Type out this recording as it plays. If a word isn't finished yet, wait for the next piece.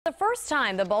The first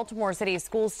time the Baltimore City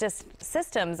school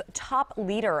system's top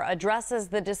leader addresses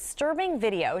the disturbing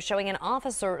video showing an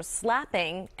officer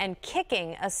slapping and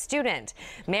kicking a student.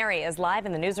 Mary is live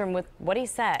in the newsroom with what he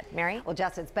said. Mary? Well,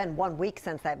 Jess, it's been 1 week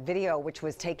since that video, which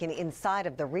was taken inside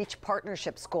of the Reach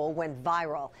Partnership School, went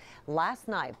viral. Last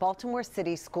night, Baltimore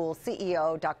City School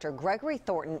CEO Dr. Gregory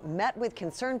Thornton met with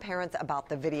concerned parents about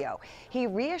the video. He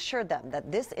reassured them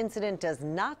that this incident does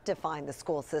not define the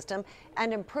school system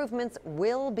and improvements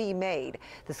will be made.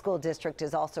 The school district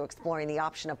is also exploring the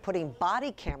option of putting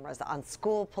body cameras on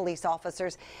school police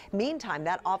officers. Meantime,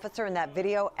 that officer in that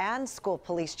video and school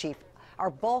police chief are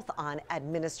both on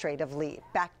administrative leave.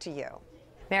 Back to you.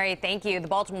 Mary, thank you. The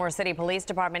Baltimore City Police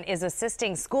Department is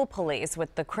assisting school police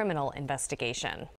with the criminal investigation.